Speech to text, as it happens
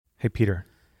Hey, Peter.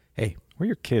 Hey. Where are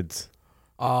your kids?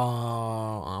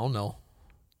 I don't know.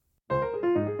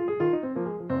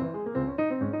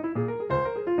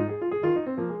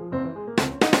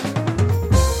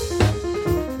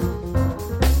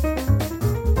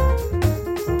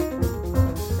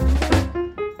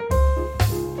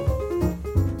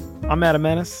 I'm Adam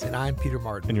Menace. And I'm Peter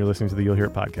Martin. And you're listening to the You'll Hear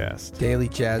It podcast. Daily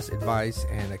jazz advice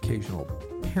and occasional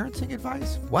parenting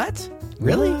advice? What?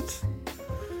 Really? What?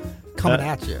 Coming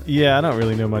at you. Yeah, I don't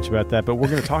really know much about that, but we're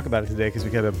going to talk about it today because we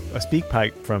got a speak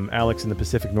pipe from Alex in the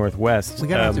Pacific Northwest. We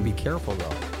gotta have to be careful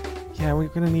though. Yeah, we're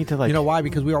going to need to You know why?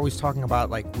 Because we're always talking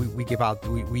about we give out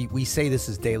we say this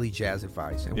is daily jazz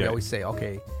advice, and we always say,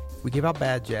 okay, we give out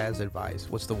bad jazz advice.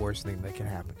 What's the worst thing that can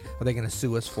happen? Are they going to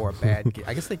sue us for a bad?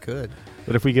 I guess they could.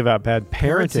 But if we give out bad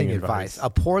parenting advice,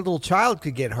 a poor little child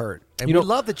could get hurt. And we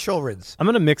love the children's. I'm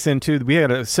going to mix in too. We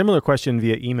had a similar question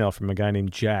via email from a guy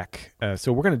named Jack.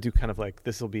 So we're going to do kind of like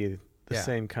this will be the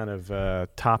same kind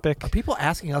of topic. Are people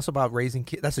asking us about raising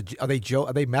kids? Are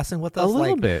they messing with us? A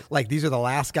little bit. Like these are the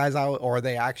last guys out, or are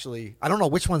they actually? I don't know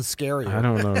which one's scarier. I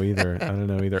don't know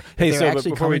either. Hey, so but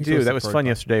before we do, that was fun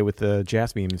yesterday with the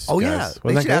jazz memes. Oh guys.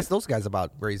 Yeah, they should ask those guys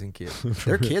about raising kids.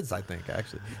 They're kids, I think.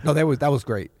 Actually, no, that was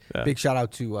great. Yeah. Big shout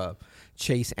out to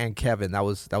Chase and Kevin. That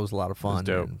was a lot of fun.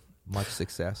 Dope. And much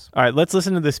success. All right, let's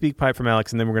listen to the speak pipe from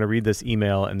Alex, and then we're going to read this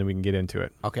email, and then we can get into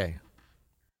it. Okay.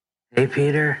 Hey,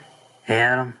 Peter. Hey,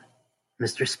 Adam.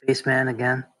 Mr. Spaceman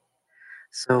again.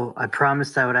 So I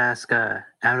promised I would ask a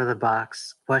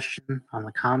out-of-the-box question on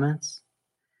the comments.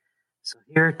 So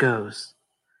here it goes.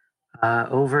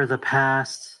 Over the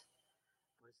past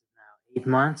 8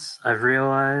 months, I've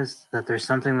realized that there's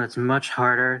something that's much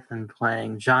harder than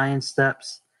playing giant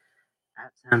steps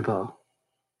at tempo,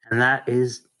 and that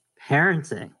is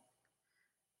parenting.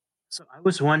 So I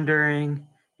was wondering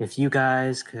if you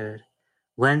guys could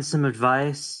lend some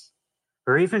advice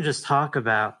or even just talk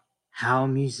about how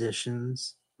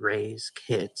musicians raise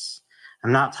kids.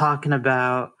 I'm not talking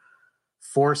about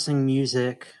forcing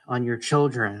music on your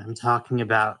children. I'm talking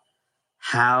about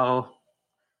how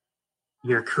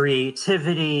your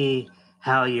creativity,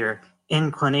 how your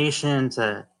inclination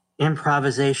to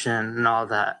improvisation and all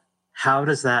that, how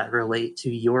does that relate to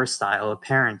your style of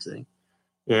parenting?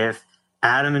 If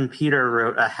Adam and Peter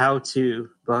wrote a how-to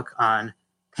book on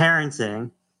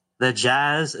parenting, the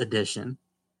jazz edition,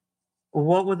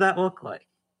 what would that look like?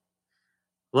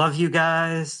 Love you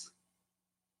guys.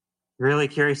 Really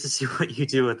curious to see what you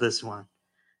do with this one.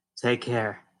 Take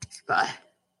care. Bye.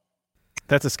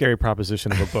 That's a scary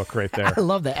proposition of a book right there. I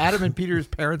love that. Adam and Peter's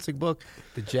parenting book,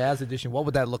 the jazz edition. What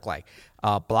would that look like?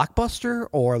 Blockbuster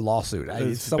or lawsuit?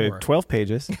 It's somewhere. 12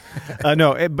 pages. And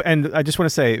I just want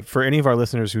to say, for any of our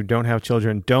listeners who don't have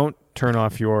children, don't turn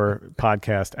off your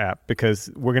podcast app,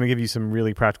 because we're going to give you some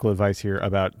really practical advice here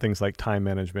about things like time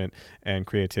management and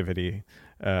creativity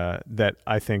that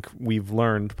I think we've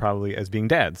learned probably as being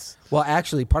dads. Well,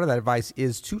 actually, part of that advice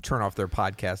is to turn off their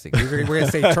podcasting. We're going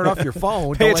to say turn off your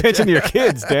phone. Pay attention to your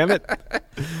kids, damn it.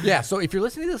 Yeah, so if you're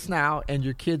listening to this now and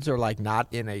your kids are like not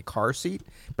in a car seat,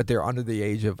 but they're under the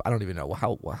age of, I don't even know,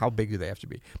 how big do they have to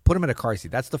be? Put them in a car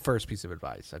seat. That's the first piece of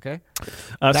advice, okay?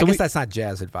 I guess that's not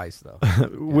jazz advice, though.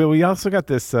 Well, we also got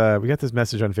this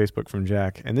message on Facebook from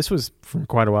Jack, and this was from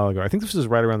quite a while ago. I think this was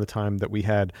right around the time that we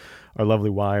had our lovely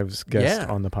wives guest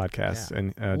on the podcast,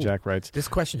 and Jack writes, this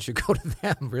question should go to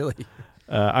them, really.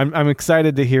 I'm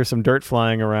excited to hear some dirt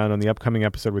flying around on the upcoming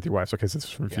episode with your wife. Okay, this is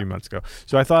from a few months ago.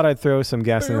 So I thought I'd throw some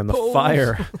gasoline on the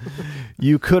fire.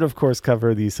 You could, of course,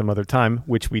 cover these some other time,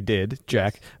 which we did,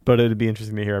 Jack, but it'd be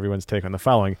interesting to hear everyone's take on the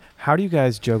following. How do you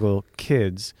guys juggle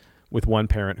kids with one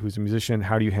parent who's a musician?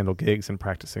 How do you handle gigs and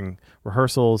practicing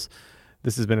rehearsals?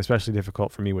 This has been especially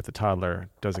difficult for me with the toddler.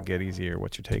 Does it get easier?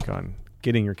 What's your take on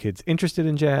getting your kids interested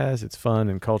in jazz? It's fun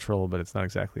and cultural, but it's not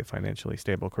exactly a financially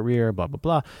stable career, blah, blah,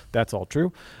 blah. That's all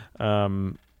true.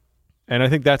 And I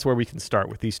think that's where we can start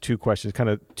with these two questions, kind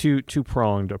of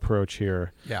two-pronged approach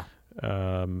here. Yeah.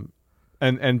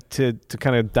 And to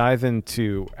kind of dive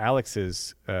into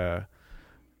Alex's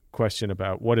question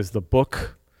about what is the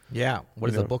book? Yeah.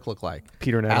 What does the book look like?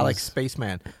 Peter and Alex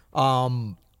Spaceman.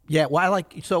 Yeah, well,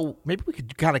 so maybe we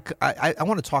could kind of, I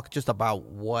want to talk just about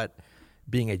what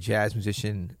being a jazz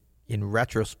musician, in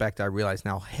retrospect, I realize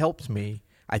now helps me,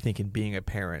 I think, in being a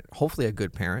parent. Hopefully a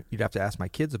good parent. You'd have to ask my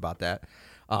kids about that.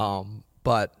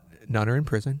 But none are in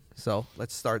prison, so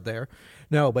let's start there.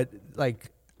 No, but like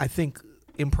I think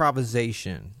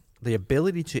improvisation, the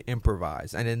ability to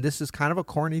improvise, and then this is kind of a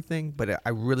corny thing, but I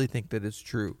really think that it's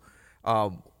true.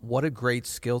 what a great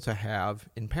skill to have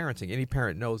in parenting. Any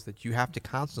parent knows that you have to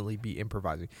constantly be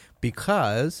improvising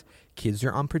because kids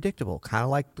are unpredictable, kind of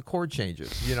like the chord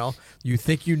changes. You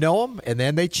think you know them, and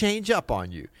then they change up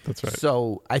on you. That's right.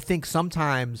 So I think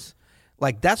sometimes,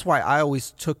 that's why I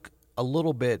always took a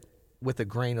little bit with a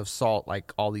grain of salt,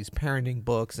 like all these parenting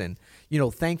books. And,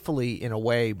 thankfully, in a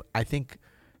way, I think,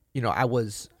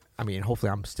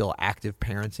 hopefully I'm still active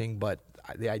parenting, but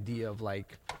the idea of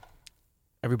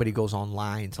everybody goes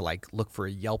online to look for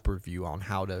a Yelp review on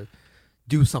how to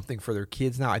do something for their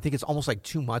kids now. I think it's almost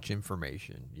too much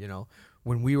information.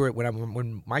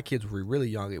 When my kids were really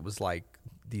young, it was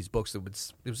these books it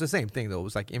was the same thing though. It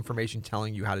was information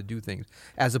telling you how to do things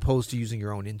as opposed to using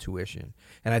your own intuition.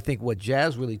 And I think what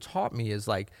jazz really taught me is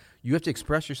you have to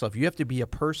express yourself. You have to be a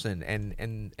person,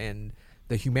 and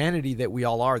the humanity that we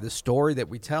all are, the story that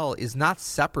we tell is not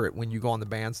separate when you go on the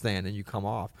bandstand and you come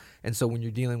off. And so when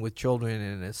you're dealing with children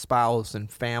and a spouse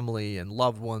and family and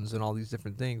loved ones and all these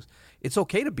different things, it's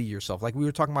okay to be yourself. Like we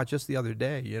were talking about just the other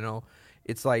day,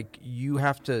 it's you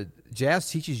have to, jazz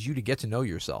teaches you to get to know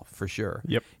yourself for sure.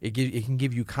 Yep. It can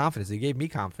give you confidence. It gave me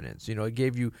confidence. It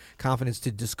gave you confidence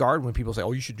to discard when people say,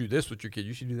 oh, you should do this with your kid.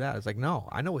 You should do that. It's no,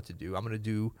 I know what to do. I'm going to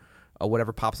do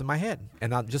whatever pops in my head.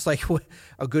 And I'm just like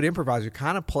a good improviser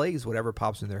kind of plays whatever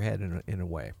pops in their head in a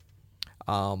way.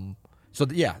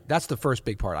 That's the first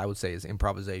big part I would say is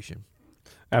improvisation.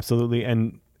 Absolutely.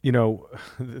 And,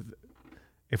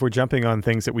 if we're jumping on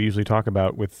things that we usually talk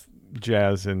about with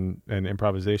jazz and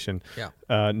improvisation,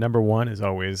 number one is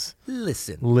always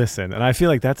listen. And I feel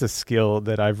like that's a skill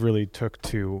that I've really took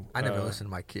to. I never listened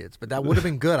to my kids, but that would have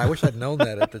been good. I wish I'd known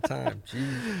that at the time.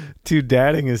 Jeez. To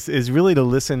dadding is really to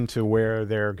listen to where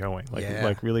they're going,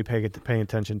 really paying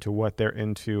attention to what they're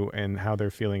into and how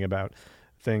they're feeling about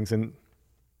things. And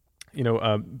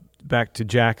back to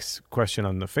Jack's question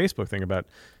on the Facebook thing about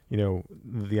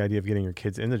the idea of getting your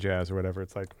kids into jazz or whatever.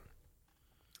 It's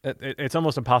it's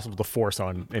almost impossible to force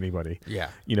on anybody. Yeah.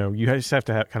 You just have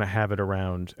to kind of have it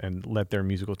around and let their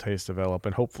musical taste develop,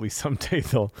 and hopefully someday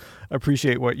they'll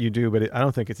appreciate what you do. But I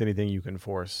don't think it's anything you can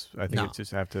force. I think it's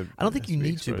just have to. I don't think you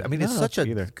need to. I mean, it's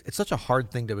such a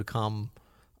hard thing to become.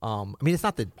 It's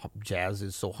not that jazz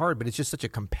is so hard, but it's just such a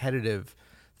competitive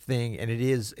thing, and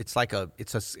it's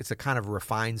a kind of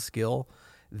refined skill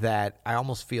that I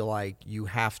almost feel like you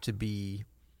have to be.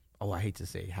 Oh, I hate to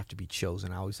say you have to be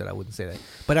chosen. I always said I wouldn't say that.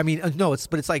 But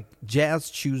it's like jazz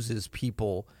chooses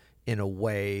people in a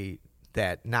way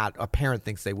that not a parent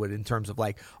thinks they would, in terms of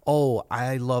oh,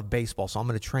 I love baseball, so I'm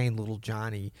going to train little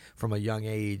Johnny from a young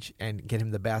age and get him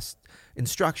the best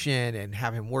instruction and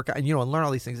have him work out and learn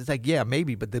all these things. It's yeah,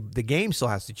 maybe, but the game still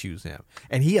has to choose him,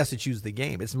 and he has to choose the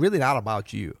game. It's really not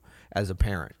about you as a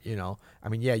parent,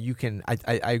 you can,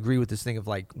 I agree with this thing of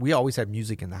we always have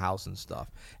music in the house and stuff.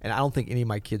 And I don't think any of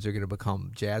my kids are going to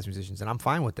become jazz musicians, and I'm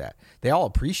fine with that. They all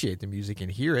appreciate the music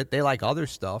and hear it. They like other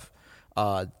stuff,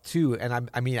 too. And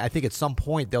I think at some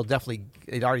point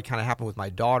it already kind of happened with my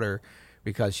daughter,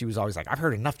 because she was always I've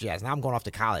heard enough jazz. Now I'm going off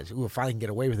to college. Ooh, finally can get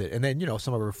away with it. And then,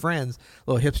 some of her friends,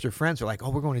 little hipster friends, are oh,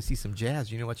 we're going to see some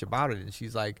jazz. You know much about it? And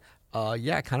she's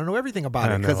yeah, I kind of know everything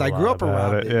about it because I grew up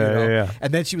around it. Yeah.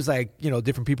 And then she was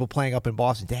different people playing up in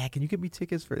Boston. Dad, can you get me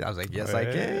tickets for it? I was yes, I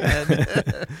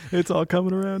can. It's all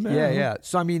coming around now. Yeah.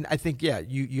 So, I think,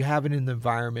 you have it in the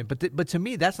environment. But to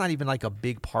me, that's not even a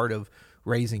big part of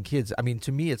raising kids.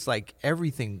 To me, it's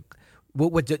everything.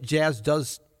 What jazz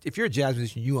does, if you're a jazz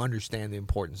musician, you understand the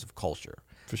importance of culture.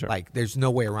 For sure. There's no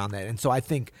way around that. And so I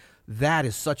think that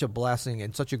is such a blessing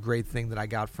and such a great thing that I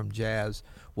got from jazz,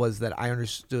 was that I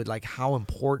understood how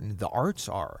important the arts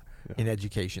are in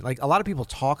education. A lot of people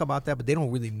talk about that, but they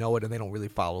don't really know it and they don't really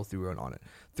follow through on it.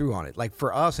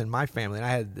 For us and my family, and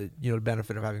I had the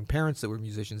benefit of having parents that were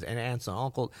musicians and aunts and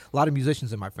uncles, a lot of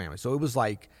musicians in my family. So it was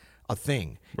a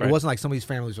thing. Right. It wasn't some of these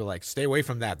families were stay away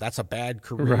from that. That's a bad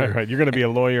career. Right. You're going to be a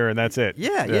lawyer and that's it.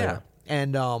 Yeah.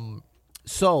 And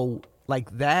so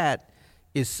that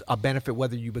is a benefit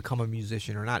whether you become a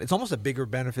musician or not. It's almost a bigger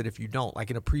benefit if you don't,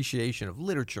 an appreciation of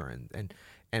literature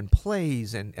and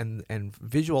plays and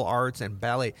visual arts and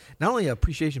ballet. Not only an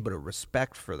appreciation, but a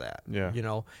respect for that. Yeah.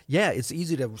 It's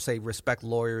easy to say respect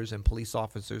lawyers and police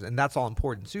officers, and that's all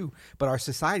important too. But our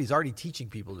society is already teaching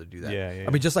people to do that. Yeah.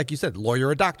 Just like you said, lawyer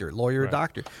or doctor. A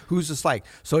doctor. Who's just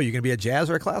so you're going to be a jazz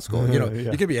or a classical? You're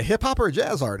going to be a hip hop or a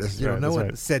jazz artist. No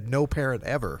one said no parent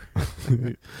ever.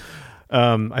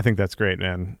 I think that's great,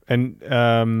 man. And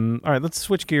all right, let's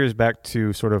switch gears back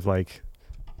to sort of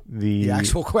the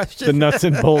actual question, the nuts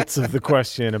and bolts of the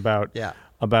question about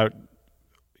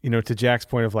to Jack's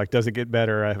point of like, does it get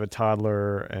better? I have a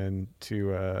toddler, and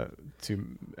to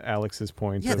Alex's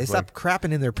point, Yeah, of they like, stop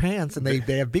crapping in their pants and they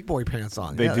have big boy pants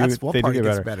on. They Yeah, do. That's one They part do that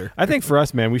get gets better. better. I think for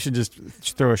us, man, we should just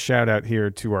throw a shout out here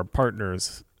to our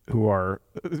partners who are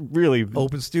really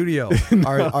Open Studio,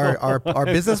 our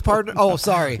business partner. Oh,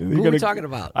 sorry, who are we talking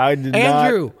about? I did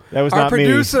Andrew, not. That was our not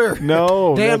producer. Me.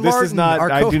 No, Dan this Martin, is not.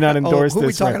 our I do not endorse who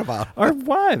this. Who are we talking about? Our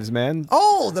wives, man.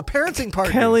 Oh, the parenting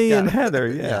partner, Kelly and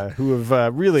Heather, who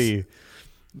have really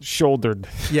shouldered.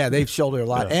 Yeah, they've shouldered a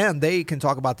lot, and they can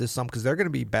talk about this some because they're going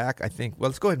to be back. I think. Well,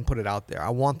 let's go ahead and put it out there.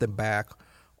 I want them back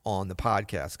on the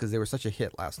podcast because they were such a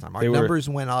hit last time. Our numbers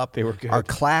went up. They were good. Our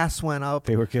class went up.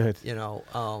 They were good.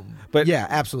 But yeah,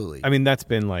 absolutely. I mean, that's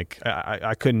been like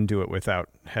I couldn't do it without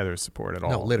Heather's support at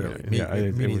all. No, literally. Me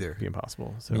neither. Would be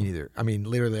impossible. So. Me neither. I mean,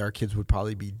 literally, our kids would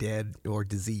probably be dead or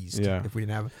diseased if we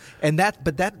didn't have it. And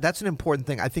that's an important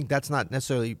thing. I think that's not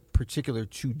necessarily particular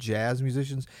to jazz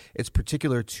musicians. It's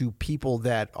particular to people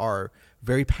that are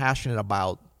very passionate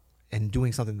about and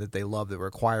doing something that they love that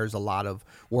requires a lot of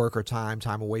work or time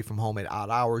away from home at odd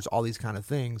hours, all these kind of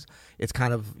things. It's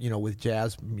kind of, with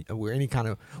jazz or any kind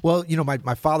of,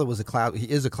 my father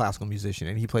he is a classical musician,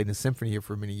 and he played in a symphony here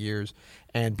for many years,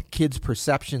 and kids'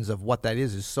 perceptions of what that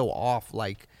is so off.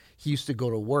 Like, he used to go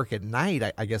to work at night,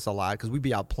 I guess, a lot, because we'd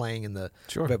be out playing in the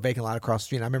vacant lot across the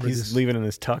street. And I remember he's leaving in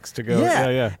his tux to go.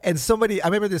 Yeah. And I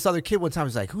remember this other kid one time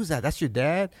was like, "Who's that? That's your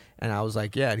dad?" And I was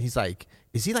like, "Yeah." And he's like,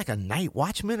 "Is he like a night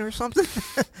watchman or something?"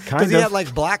 Because he had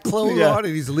like black clothes on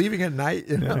and he's leaving at night.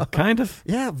 Kind of.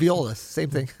 Yeah, violas, same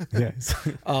thing. Yes.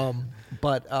 I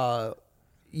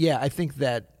think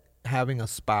that having a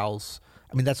spouse,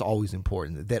 I mean, that's always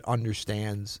important, that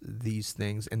understands these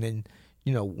things. And then,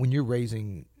 when you're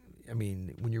raising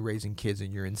kids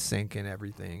and you're in sync and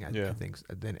everything, I think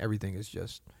then everything is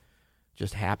just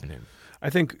happening. I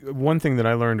think one thing that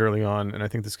I learned early on, and I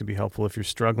think this could be helpful if you're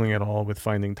struggling at all with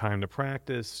finding time to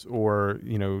practice or,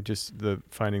 just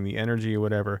finding the energy or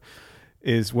whatever,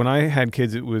 is when I had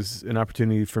kids, it was an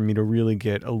opportunity for me to really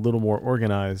get a little more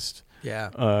organized.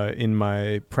 In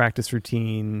my practice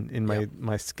routine, in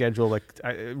my schedule. Like,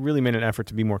 I really made an effort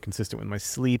to be more consistent with my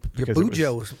sleep. Your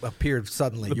Bujo appeared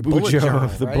suddenly. The Your bullet journal,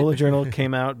 right? The bullet journal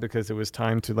came out because it was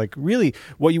time to, like, really,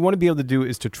 what you want to be able to do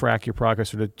is to track your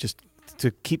progress, or to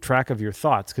keep track of your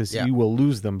thoughts, because you will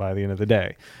lose them by the end of the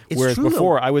day. Whereas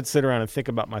before, I would sit around and think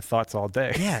about my thoughts all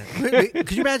day. Yeah.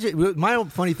 Could you imagine? My own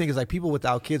funny thing is, like, people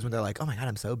without kids, when they're like, "Oh my God,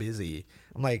 I'm so busy."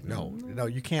 I'm like, no,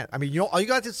 you can't. I mean, all you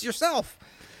got is yourself.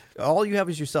 All you have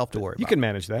is yourself to worry about. You can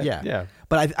manage that. Yeah.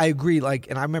 But I agree. Like,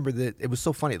 and I remember that it was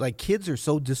so funny. Like, kids are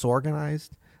so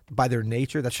disorganized by their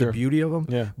nature. That's the beauty of them.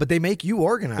 Yeah. But they make you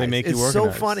organized. It's so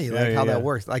funny, how that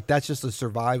works. Like, that's just a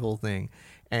survival thing.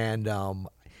 And I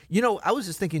was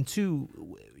just thinking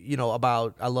too,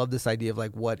 about, I love this idea of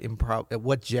like what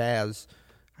jazz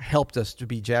helped us to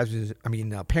be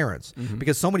parents,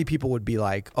 because so many people would be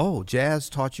like, "Oh, jazz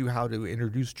taught you how to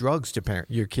introduce drugs to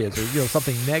your kids," or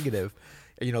something negative,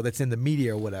 that's in the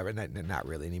media or whatever. And not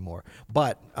really anymore.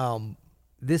 But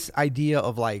this idea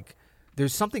of like,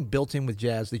 there's something built in with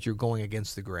jazz that you're going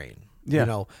against the grain.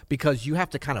 Yeah. Because you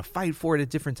have to kind of fight for it at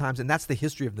different times, and that's the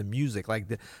history of the music. Like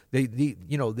the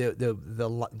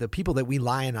people that we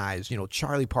lionize,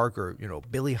 Charlie Parker,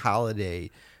 Billie Holiday,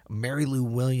 Mary Lou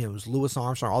Williams, Louis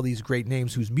Armstrong, all these great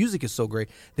names whose music is so great.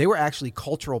 They were actually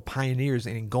cultural pioneers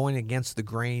in going against the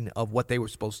grain of what they were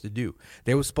supposed to do.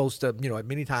 They were supposed to,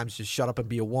 many times just shut up and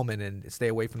be a woman and stay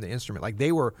away from the instrument. Like,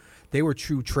 they were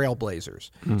true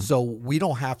trailblazers. So we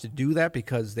don't have to do that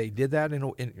because they did that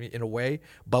in a way.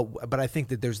 But I think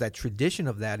that there's that tradition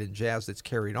of that in jazz that's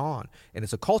carried on, and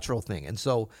it's a cultural thing. And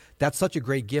so that's such a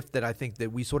great gift that I think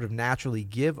that we sort of naturally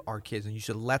give our kids, and you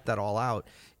should let that all out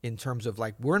in terms of,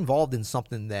 like, we're involved in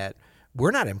something that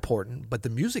we're not important, but the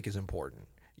music is important.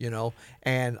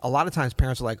 And a lot of times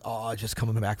parents are like, "Oh, just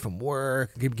coming back from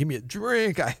work, give me a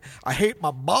drink. I hate my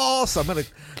boss. I'm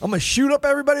gonna shoot up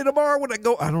everybody tomorrow when I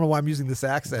go." I don't know why I'm using this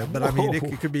accent, but I mean,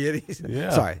 it could be any. Yeah.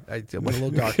 Sorry, I went a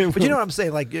little dark. But you know what I'm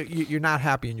saying? Like, you're not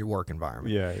happy in your work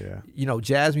environment. Yeah.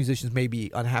 Jazz musicians may be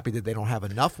unhappy that they don't have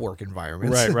enough work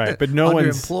environments. Right. But no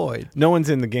underemployed. No one's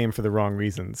in the game for the wrong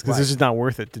reasons, because it's just not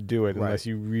worth it to do it unless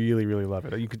you really, really love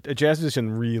it. A jazz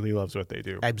musician really loves what they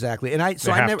do. Exactly. And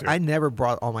I never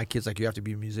brought all my kids like, you have to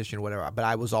be a musician or whatever, but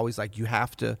I was always like, you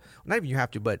have to, not even you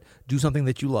have to, but do something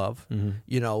that you love.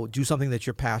 Do something that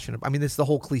you're passionate about. I mean, it's the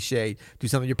whole cliche, do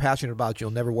something you're passionate about, you'll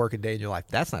never work a day in your life.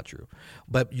 That's not true.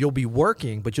 But you'll be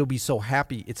working, but you'll be so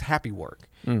happy. It's happy work.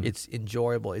 It's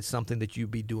enjoyable. It's something that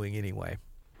you'd be doing anyway.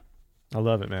 I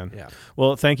love it, man. Yeah.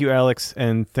 Well, thank you, Alex,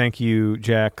 and thank you,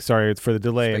 Jack. Sorry for the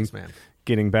delay. Spaceman.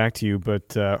 getting back to you,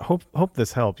 but hope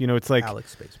this helped. It's like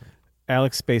Alex Spaceman.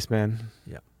 Alex Spaceman.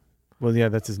 Yeah. Well, yeah,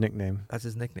 that's his nickname. That's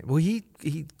his nickname. Well, he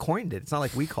coined it. It's not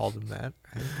like we called him that.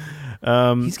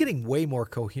 He's getting way more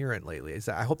coherent lately.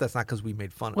 I hope that's not because we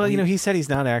made fun of him. Well, he said he's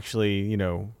not actually,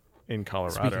 in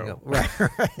Colorado. Right.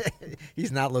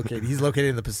 He's not located. He's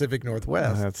located in the Pacific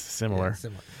Northwest. That's similar. Yeah,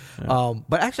 similar. Yeah.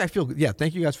 But actually, I feel,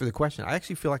 thank you guys for the question. I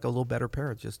actually feel like a little better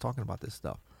parent just talking about this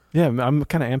stuff. Yeah, I'm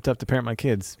kind of amped up to parent my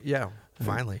kids. Yeah,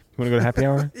 finally. You want to go to happy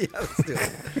hour? Yeah, let's do it.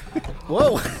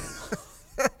 Whoa.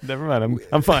 Never mind.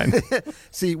 I'm fine.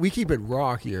 See, we keep it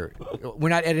raw here. We're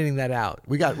not editing that out.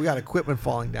 We got equipment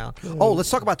falling down. Oh, let's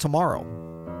talk about tomorrow.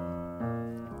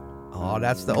 Oh,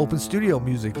 that's the Open Studio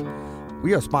music.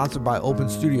 We are sponsored by Open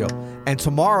Studio, and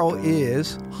tomorrow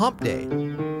is Hump Day.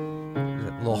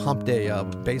 A little Hump Day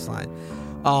bass line.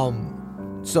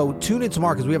 So tune in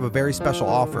tomorrow because we have a very special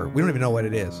offer. We don't even know what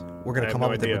it is. We're going to come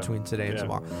up with it between today and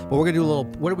tomorrow. But we're going to do a little,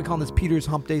 what are we calling this? Peter's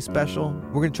Hump Day special?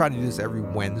 We're going to try to do this every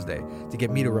Wednesday to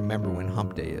get me to remember when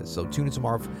Hump Day is. So tune in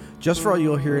tomorrow. Just for all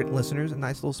You'll Hear It listeners, a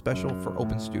nice little special for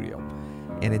Open Studio.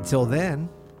 And until then,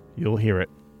 you'll hear it.